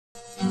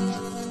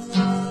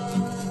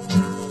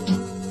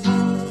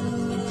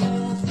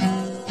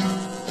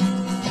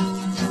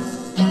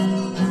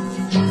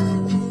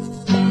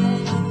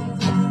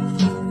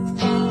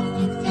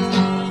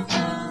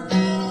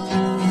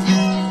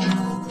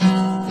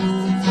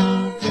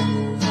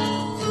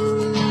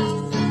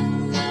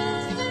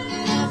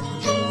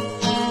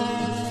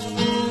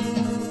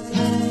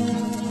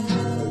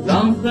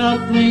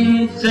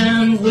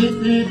and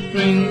with it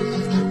brings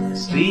a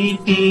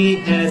sleepy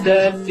head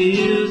that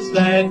feels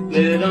like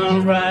lead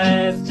on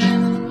rice.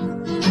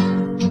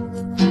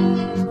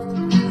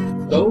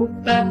 Go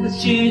back the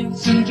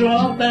sheets and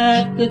draw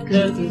back the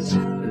curtains.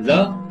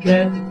 Look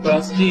at the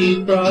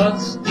frosty,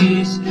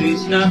 frosty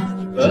streets now.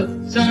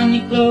 Put on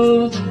your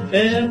clothes,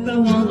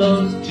 everyone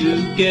loves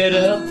to get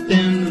up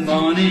in the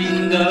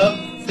morning, up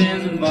in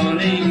the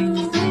morning.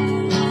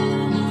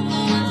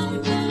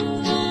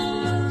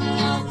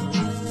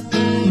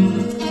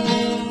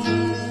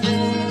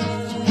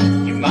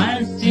 Your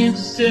mind seems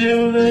to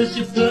serve as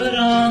you put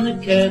on the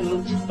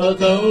kettle,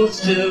 although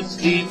still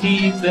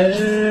sleepy,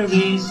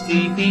 very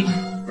sleepy.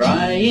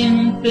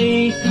 Frying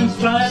bacon,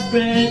 fried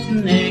bread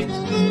and eggs.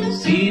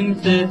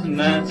 Seems there's a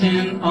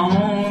mountain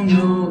on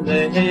your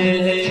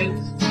legs.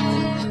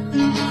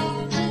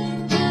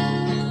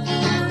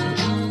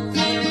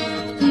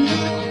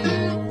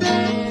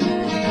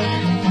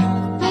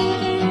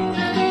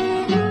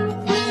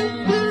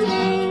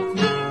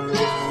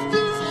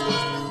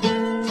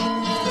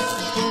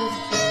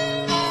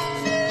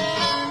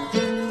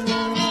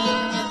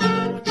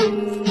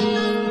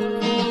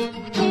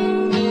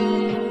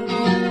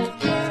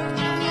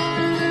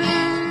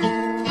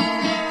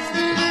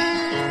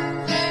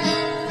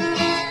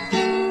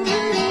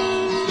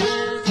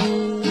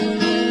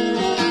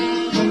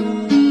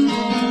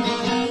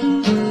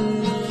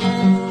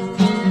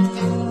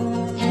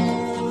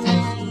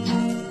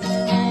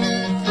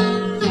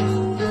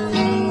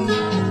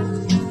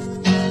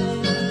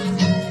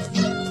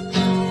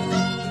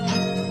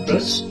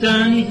 Brush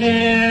down your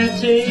hair,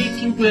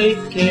 taking great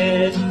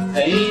care.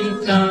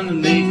 Ain't on the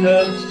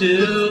makeup,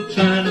 still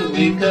trying to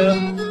wake up,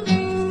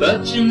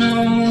 but you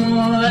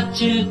know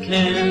that you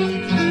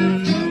can.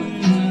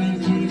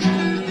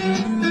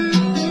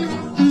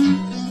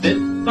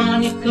 Slip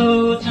on your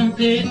coat and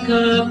pick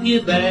up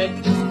your bag.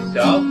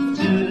 Stop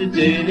to the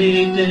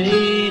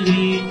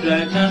daily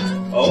drag. Now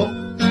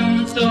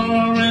open the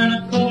door and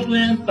a cold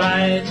wind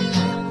bites.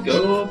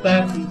 Go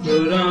back and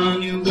put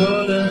on your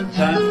woolen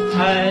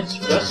tights.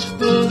 Rush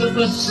for the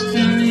bus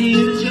in the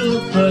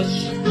usual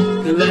rush.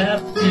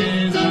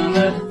 Collapsing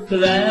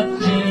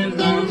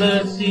on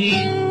the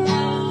seat.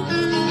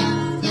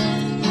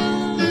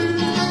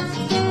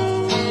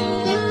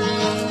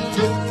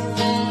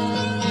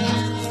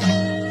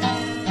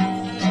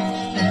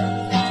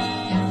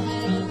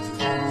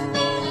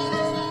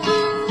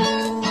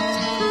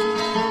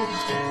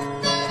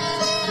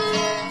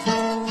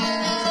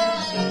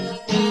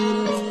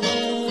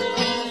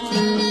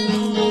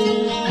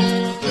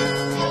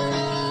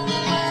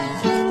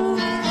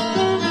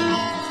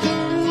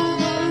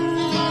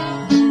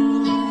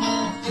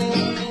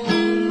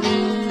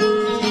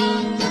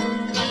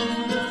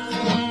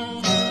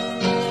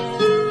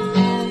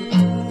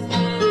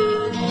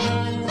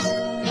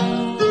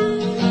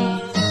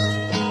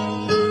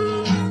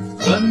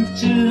 Run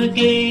to the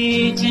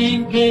gate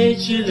in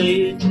case you're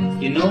late.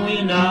 You know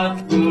you're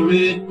not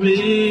worried,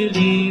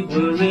 really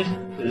worried.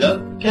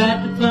 Look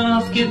at the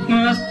clock, it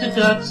must have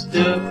got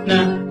stuck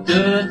now.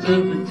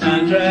 Doesn't the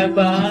time drag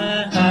by?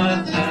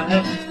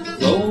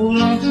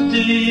 Roll on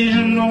today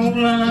and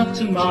roll on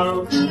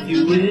tomorrow.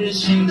 You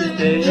wishing the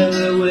day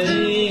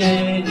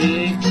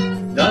away.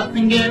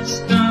 Nothing gets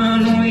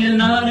done when you're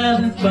not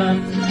having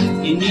fun.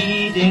 You're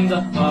needing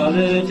a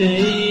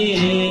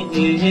holiday.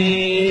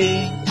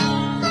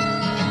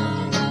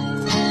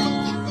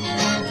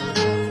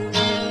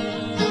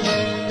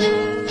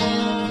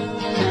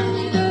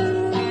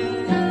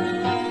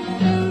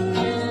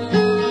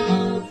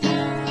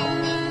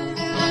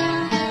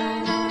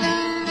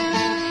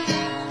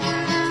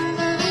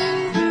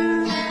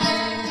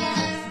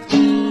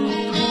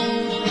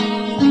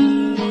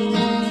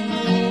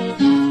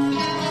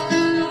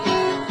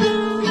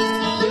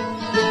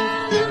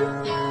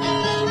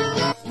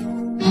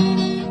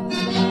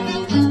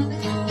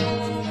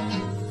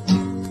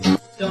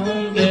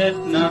 Don't get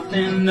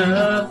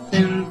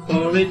nothing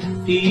for it.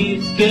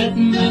 He's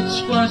getting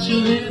rich while you're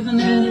living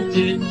in a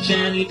ditch,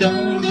 and he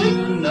don't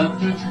do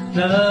nothing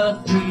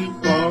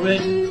for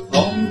it.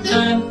 Home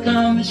time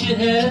comes, your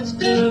head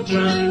still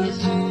drums.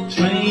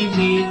 Train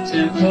beat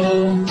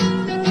tempo.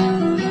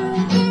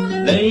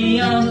 Lay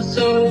on the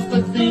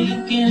sofa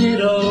thinking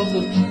it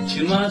over.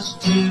 Too much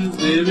too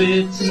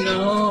weary to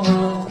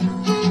know.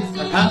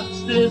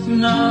 Perhaps there's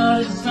an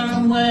artist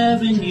somewhere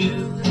in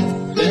you.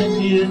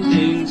 Plenty of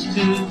things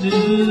to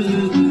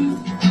do,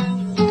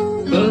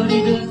 but he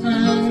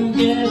doesn't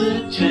get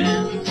a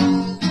chance.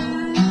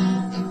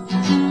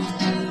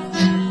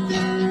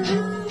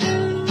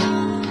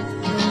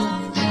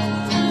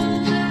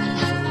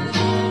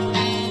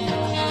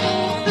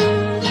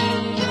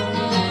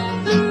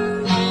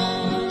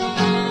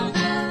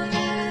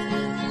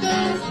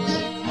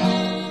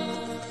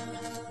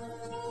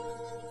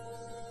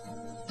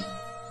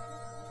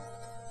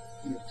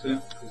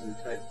 Just because the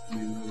tape